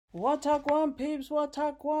What I want, peeps, what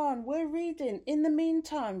I want. We're reading In the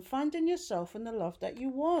Meantime, Finding Yourself and the Love That You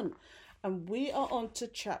Want. And we are on to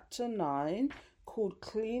chapter 9 called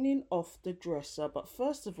Cleaning Off the Dresser. But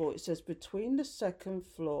first of all, it says between the second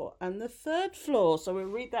floor and the third floor. So we'll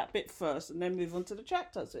read that bit first and then move on to the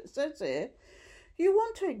chapter. So it says here, you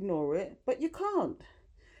want to ignore it, but you can't.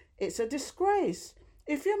 It's a disgrace.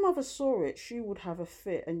 If your mother saw it, she would have a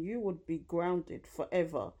fit and you would be grounded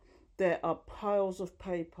forever. There are piles of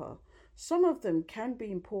paper. Some of them can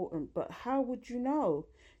be important, but how would you know?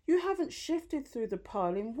 You haven't shifted through the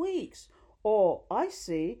pile in weeks. Or, I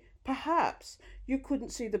see, perhaps you couldn't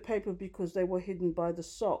see the paper because they were hidden by the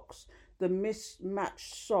socks, the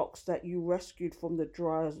mismatched socks that you rescued from the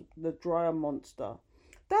dryer monster.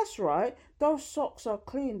 That's right, those socks are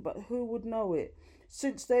clean, but who would know it?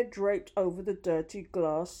 Since they're draped over the dirty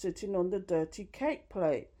glass sitting on the dirty cake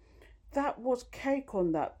plate. That was cake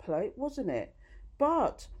on that plate, wasn't it?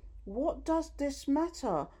 But what does this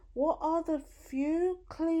matter? What are the few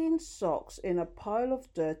clean socks in a pile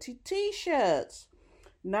of dirty t shirts?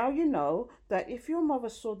 Now you know that if your mother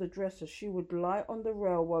saw the dresser, she would lie on the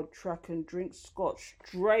railroad track and drink scotch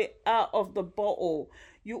straight out of the bottle.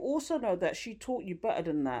 You also know that she taught you better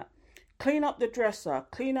than that. Clean up the dresser,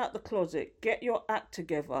 clean out the closet, get your act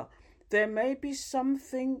together. There may be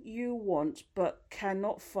something you want but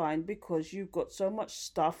cannot find because you've got so much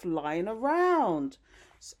stuff lying around.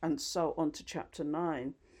 And so on to chapter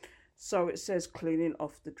 9. So it says cleaning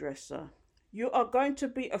off the dresser. You are going to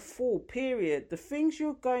be a fool, period. The things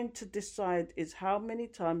you're going to decide is how many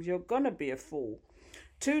times you're going to be a fool.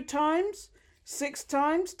 2 times? 6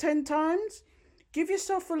 times? 10 times? Give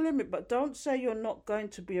yourself a limit, but don't say you're not going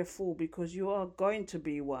to be a fool because you are going to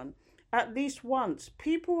be one. At least once.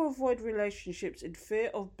 People who avoid relationships in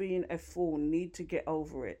fear of being a fool need to get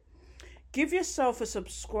over it. Give yourself a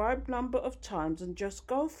subscribed number of times and just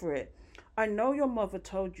go for it. I know your mother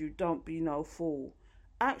told you don't be no fool.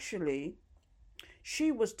 Actually,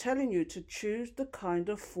 she was telling you to choose the kind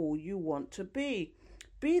of fool you want to be.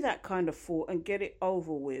 Be that kind of fool and get it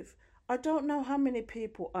over with. I don't know how many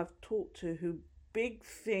people I've talked to big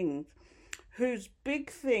things whose big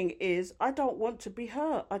thing is I don't want to be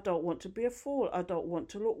hurt. I don't want to be a fool. I don't want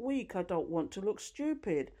to look weak. I don't want to look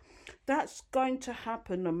stupid. That's going to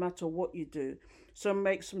happen no matter what you do. So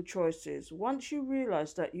make some choices. Once you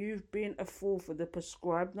realize that you've been a fool for the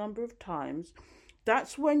prescribed number of times,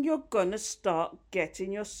 that's when you're going to start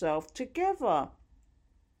getting yourself together.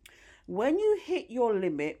 When you hit your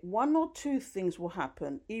limit, one or two things will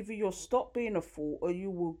happen. Either you'll stop being a fool or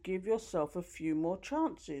you will give yourself a few more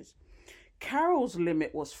chances. Carol's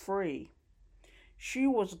limit was 3. She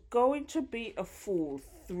was going to be a fool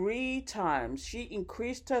 3 times. She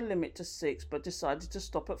increased her limit to 6 but decided to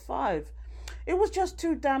stop at 5. It was just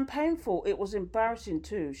too damn painful. It was embarrassing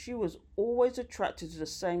too. She was always attracted to the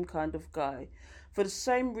same kind of guy for the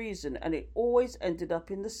same reason, and it always ended up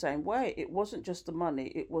in the same way. It wasn't just the money,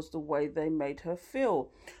 it was the way they made her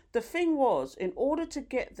feel. The thing was, in order to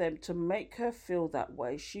get them to make her feel that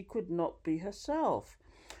way, she could not be herself.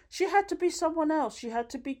 She had to be someone else. She had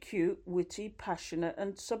to be cute, witty, passionate,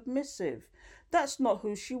 and submissive. That's not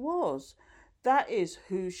who she was. That is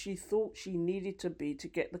who she thought she needed to be to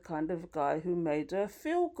get the kind of guy who made her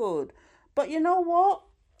feel good. But you know what?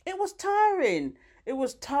 It was tiring. It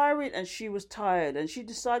was tiring and she was tired and she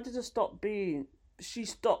decided to stop being she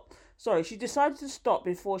decided to stop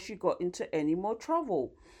before she got into any more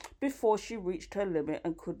trouble, before she reached her limit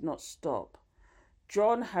and could not stop.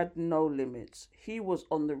 John had no limits. He was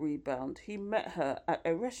on the rebound. He met her at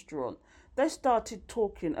a restaurant. They started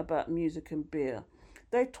talking about music and beer.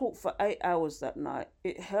 They talked for 8 hours that night.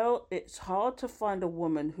 It's hard to find a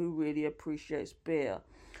woman who really appreciates beer.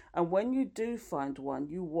 And when you do find one,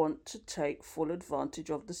 you want to take full advantage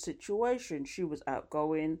of the situation. She was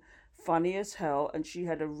outgoing, funny as hell, and she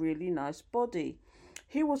had a really nice body.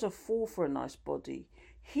 He was a fool for a nice body.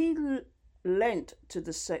 Lent to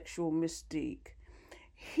the sexual mystique.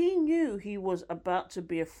 He knew he was about to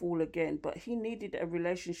be a fool again, but he needed a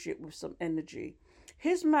relationship with some energy.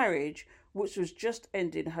 His marriage, which was just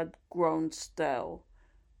ending, had grown stale.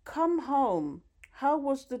 Come home. How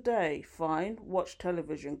was the day? Fine. Watch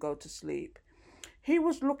television, go to sleep. He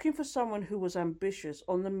was looking for someone who was ambitious,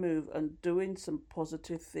 on the move, and doing some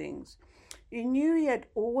positive things. He knew he had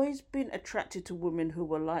always been attracted to women who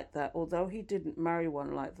were like that, although he didn't marry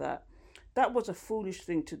one like that. That was a foolish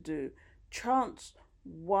thing to do. Chance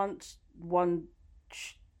once one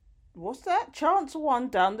what's that? Chance 1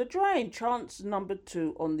 down the drain. Chance number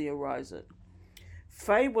 2 on the horizon.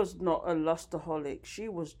 Faye was not a lustaholic. She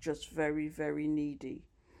was just very, very needy.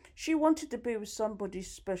 She wanted to be with somebody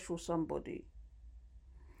special, somebody.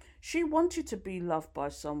 She wanted to be loved by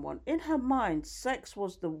someone. In her mind, sex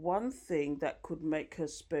was the one thing that could make her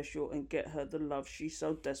special and get her the love she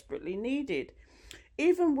so desperately needed.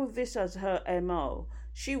 Even with this as her MO,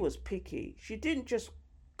 she was picky. She didn't just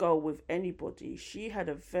go with anybody, she had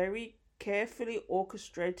a very carefully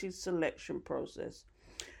orchestrated selection process.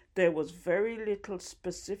 There was very little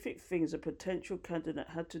specific things a potential candidate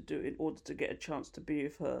had to do in order to get a chance to be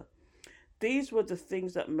with her. These were the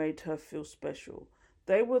things that made her feel special.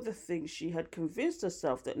 They were the things she had convinced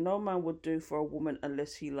herself that no man would do for a woman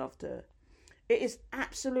unless he loved her. It is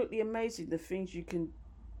absolutely amazing the things you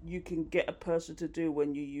can get a person to do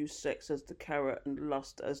when you use sex as the carrot and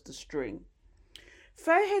lust as the string.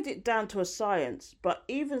 Faye had it down to a science, but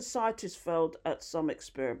even scientists failed at some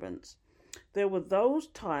experiments. There were those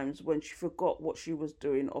times when she forgot what she was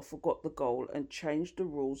doing or forgot the goal and changed the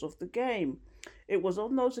rules of the game. It was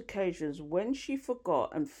on those occasions when she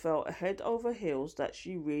forgot and fell head over heels that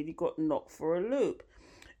she really got knocked for a loop.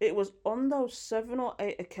 It was on those 7 or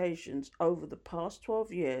 8 occasions over the past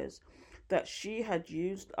 12 years that she had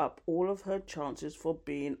used up all of her chances for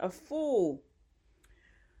being a fool.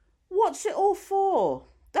 What's it all for?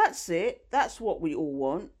 That's it. That's what we all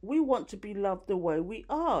want. We want to be loved the way we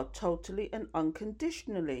are, totally and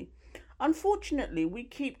unconditionally. Unfortunately, we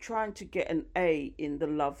keep trying to get an A in the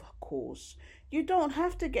love course. You don't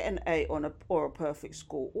have to get an A or a perfect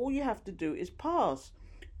score. All you have to do is pass.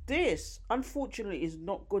 This, unfortunately, is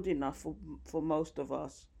not good enough for most of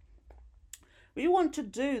us. We want to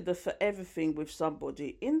do the forever thing with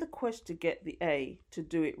somebody in the quest to get the A, to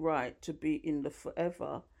do it right, to be in the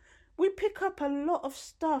forever. We pick up a lot of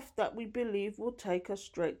stuff that we believe will take us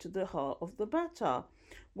straight to the heart of the matter.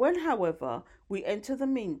 When, however, we enter the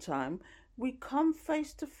meantime, we come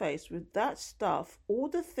face to face with that stuff, all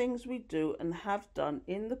the things we do and have done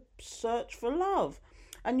in the search for love.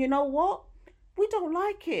 And you know what? We don't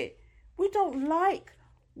like it. We don't like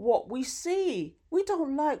what we see. We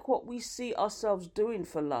don't like what we see ourselves doing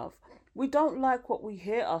for love. We don't like what we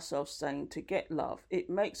hear ourselves saying to get love. It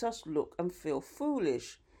makes us look and feel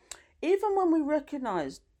foolish. Even when we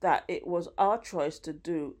recognize that it was our choice to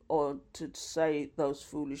do or to say those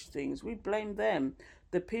foolish things, we blame them,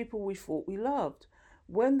 the people we thought we loved.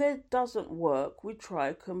 When that doesn't work, we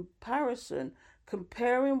try comparison,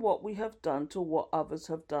 comparing what we have done to what others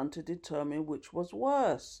have done to determine which was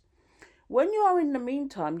worse. When you are in the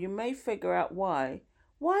meantime, you may figure out why.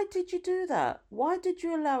 Why did you do that? Why did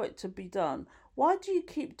you allow it to be done? Why do you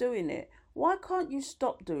keep doing it? Why can't you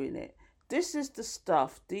stop doing it? This is the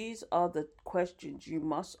stuff. These are the questions you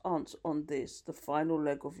must answer on this, the final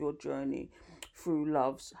leg of your journey through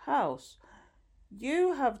love's house.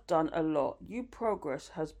 You have done a lot. Your progress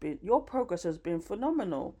has been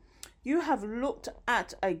phenomenal. You have looked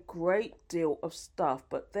at a great deal of stuff,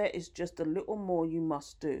 but there is just a little more you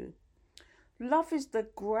must do. Love is the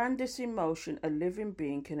grandest emotion a living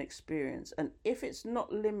being can experience, and if it's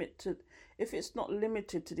not limited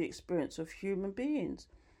to the experience of human beings.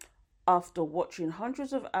 After watching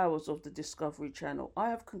hundreds of hours of the Discovery Channel, I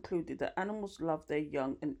have concluded that animals love their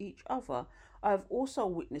young and each other. I have also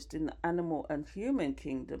witnessed in the animal and human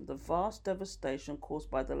kingdom the vast devastation caused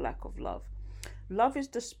by the lack of love. Love is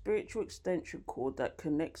the spiritual extension cord that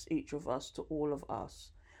connects each of us to all of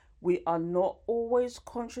us. We are not always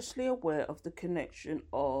consciously aware of the connection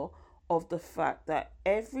or of the fact that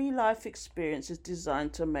every life experience is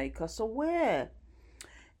designed to make us aware.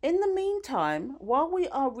 In the meantime, while we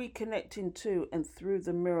are reconnecting to and through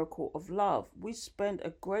the miracle of love, we spend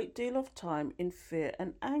a great deal of time in fear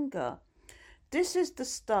and anger. This is the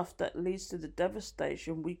stuff that leads to the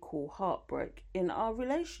devastation we call heartbreak in our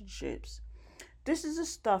relationships. This is the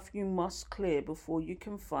stuff you must clear before you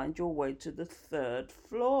can find your way to the 3rd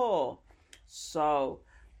floor. So,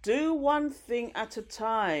 do one thing at a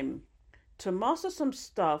time. To master some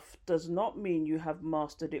stuff does not mean you have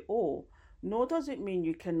mastered it all. Nor does it mean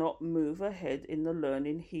you cannot move ahead in the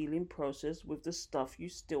learning, healing process with the stuff you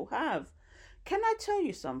still have. Can I tell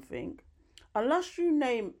you something? Unless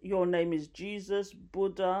your name is Jesus,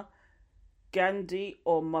 Buddha, Gandhi,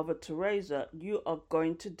 or Mother Teresa, you are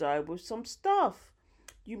going to die with some stuff.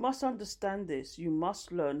 You must understand this. You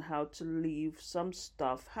must learn how to leave some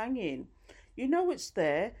stuff hanging. You know it's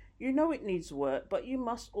there. You know it needs work, but you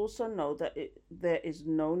must also know that there is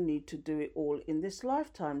no need to do it all in this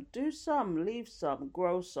lifetime. Do some, leave some,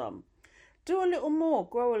 grow some. Do a little more,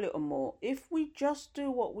 grow a little more. If we just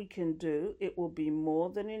do what we can do, it will be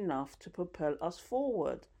more than enough to propel us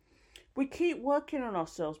forward. We keep working on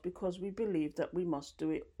ourselves because we believe that we must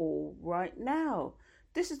do it all right now.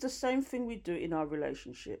 This is the same thing we do in our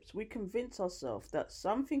relationships. We convince ourselves that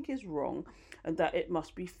something is wrong and that it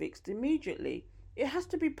must be fixed immediately. It has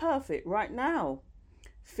to be perfect right now.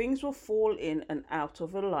 Things will fall in and out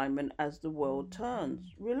of alignment as the world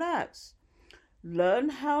turns. Relax. Learn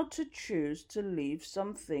how to choose to leave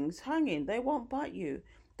some things hanging. They won't bite you,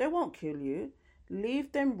 they won't kill you.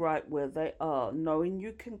 Leave them right where they are, knowing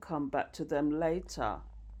you can come back to them later.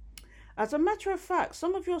 As a matter of fact,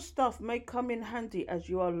 some of your stuff may come in handy as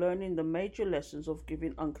you are learning the major lessons of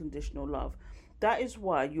giving unconditional love. That is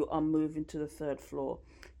why you are moving to the third floor.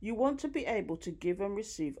 You want to be able to give and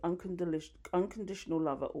receive unconditional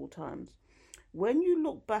love at all times. When you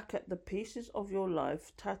look back at the pieces of your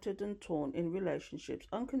life tattered and torn in relationships,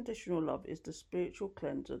 unconditional love is the spiritual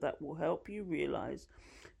cleanser that will help you realize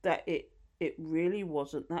that it really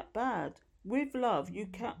wasn't that bad. With love, you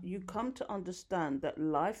come to understand that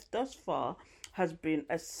life thus far has been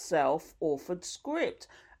a self-authored script,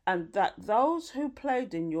 and that those who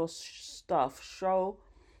played in your stuff show,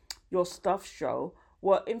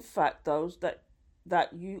 were in fact those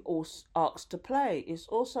that you also asked to play. It's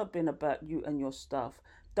also been about you and your stuff.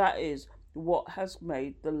 That is what has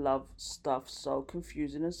made the love stuff so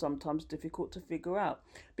confusing and sometimes difficult to figure out,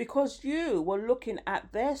 because you were looking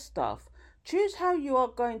at their stuff. Choose how you are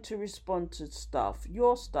going to respond to stuff,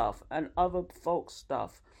 your stuff, and other folks'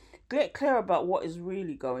 stuff. Get clear about what is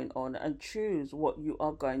really going on and choose what you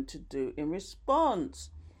are going to do in response.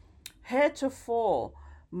 Heretofore,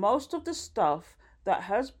 most of the stuff that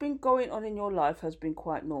has been going on in your life has been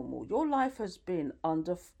quite normal. Your life has been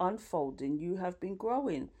unfolding, you have been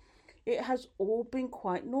growing. It has all been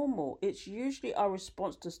quite normal. It's usually our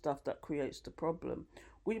response to stuff that creates the problem.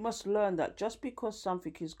 We must learn that just because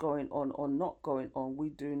something is going on or not going on, we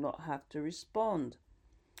do not have to respond.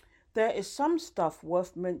 There is some stuff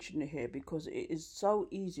worth mentioning here because it is so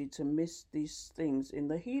easy to miss these things in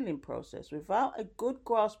the healing process. Without a good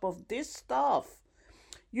grasp of this stuff,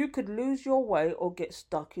 you could lose your way or get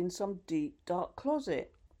stuck in some deep, dark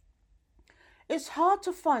closet. It's hard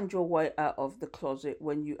to find your way out of the closet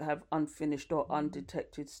when you have unfinished or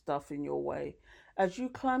undetected stuff in your way. As you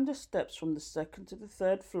climb the steps from the second to the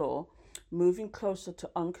third floor, moving closer to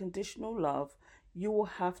unconditional love, you will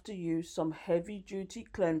have to use some heavy duty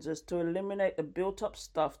cleansers to eliminate the built up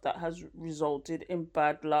stuff that has resulted in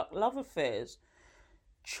bad luck love affairs.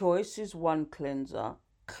 Choice is one cleanser,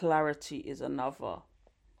 clarity is another.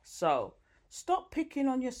 So, stop picking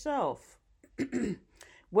on yourself.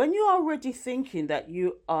 When you are already thinking that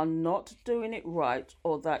you are not doing it right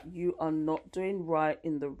or that you are not doing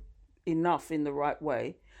enough in the right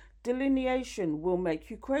way, delineation will make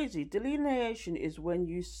you crazy. Delineation is when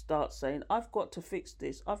you start saying, I've got to fix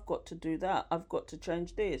this, I've got to do that, I've got to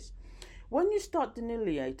change this. When you start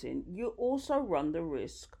delineating, you also run the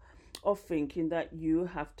risk of thinking that you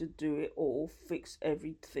have to do it all, fix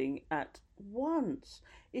everything at once.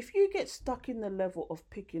 If you get stuck in the level of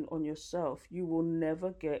picking on yourself, you will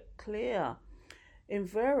never get clear.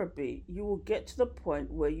 Invariably, you will get to the point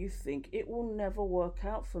where you think it will never work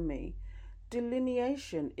out for me.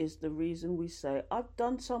 Delineation is the reason we say, I've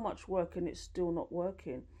done so much work and it's still not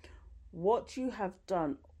working. What you have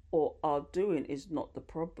done or are doing is not the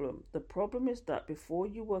problem. The problem is that before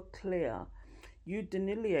you were clear, you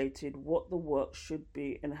delineated what the work should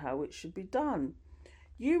be and how it should be done.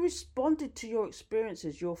 You responded to your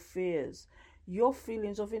experiences, your fears, your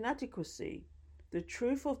feelings of inadequacy. The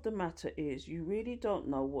truth of the matter is you really don't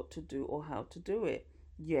know what to do or how to do it.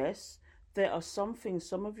 Yes, there are some things,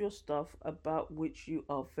 some of your stuff about which you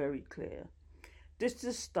are very clear. This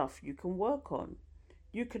is stuff you can work on.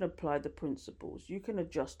 You can apply the principles. You can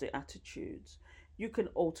adjust the attitudes. You can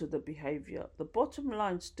alter the behavior. The bottom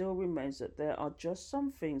line still remains that there are just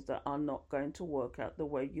some things that are not going to work out the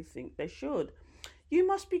way you think they should. You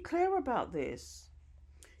must be clear about this.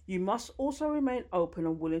 You must also remain open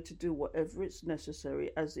and willing to do whatever is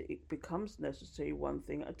necessary as it becomes necessary, one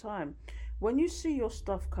thing at a time. When you see your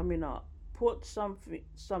stuff coming up, put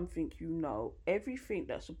something you know, everything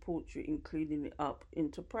that supports you in cleaning it up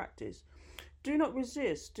into practice. Do not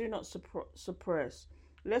resist, do not suppress.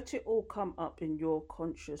 Let it all come up in your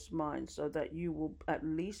conscious mind so that you will at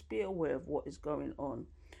least be aware of what is going on.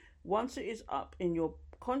 Once it is up in your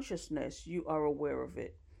consciousness, you are aware of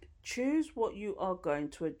it. Choose what you are going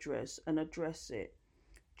to address and address it.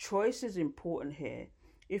 Choice is important here.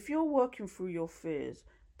 If you're working through your fears,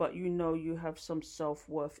 but you know you have some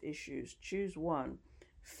self-worth issues, choose one,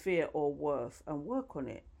 fear or worth, and work on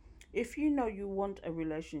it. If you know you want a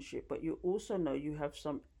relationship, but you also know you have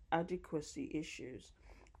some adequacy issues,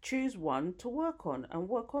 choose one to work on and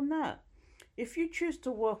work on that. If you choose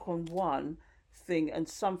to work on one thing and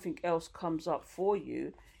something else comes up for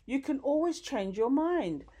you, you can always change your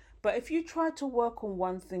mind. But if you try to work on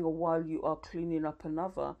one thing while you are cleaning up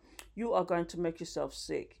another, you are going to make yourself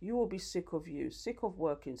sick. You will be sick of you, sick of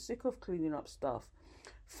working, sick of cleaning up stuff.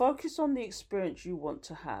 Focus on the experience you want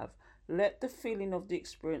to have. Let the feeling of the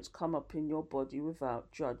experience come up in your body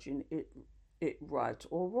without judging it right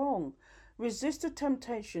or wrong. Resist the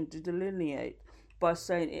temptation to delineate by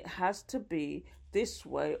saying it has to be this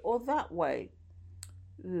way or that way.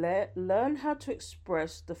 Learn how to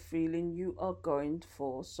express the feeling you are going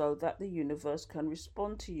for so that the universe can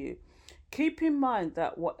respond to you. Keep in mind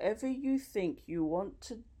that whatever you think you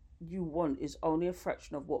want is only a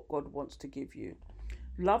fraction of what God wants to give you.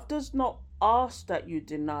 Love does not ask that you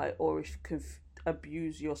deny or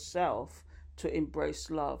abuse yourself to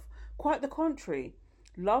embrace love. Quite the contrary.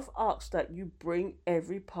 Love asks that you bring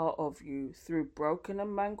every part of you through broken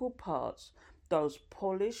and mangled parts, those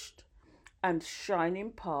polished and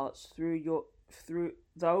shining parts through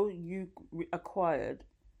those you acquired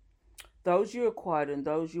and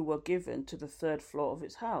those you were given to the third floor of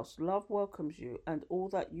its house. Love welcomes you and all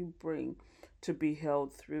that you bring to be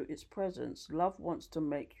held through its presence. Love wants to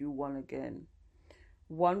make you one again.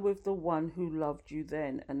 One with the one who loved you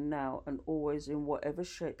then and now and always in whatever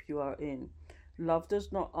shape you are in. Love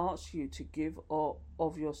does not ask you to give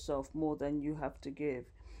of yourself more than you have to give.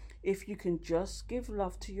 If you can just give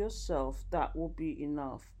love to yourself, that will be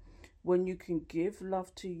enough. When you can give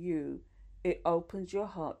love to you, it opens your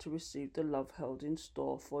heart to receive the love held in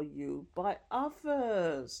store for you by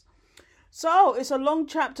others. So it's a long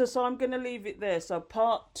chapter, so I'm going to leave it there. So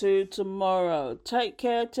part 2 tomorrow. Take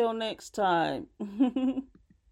care till next time.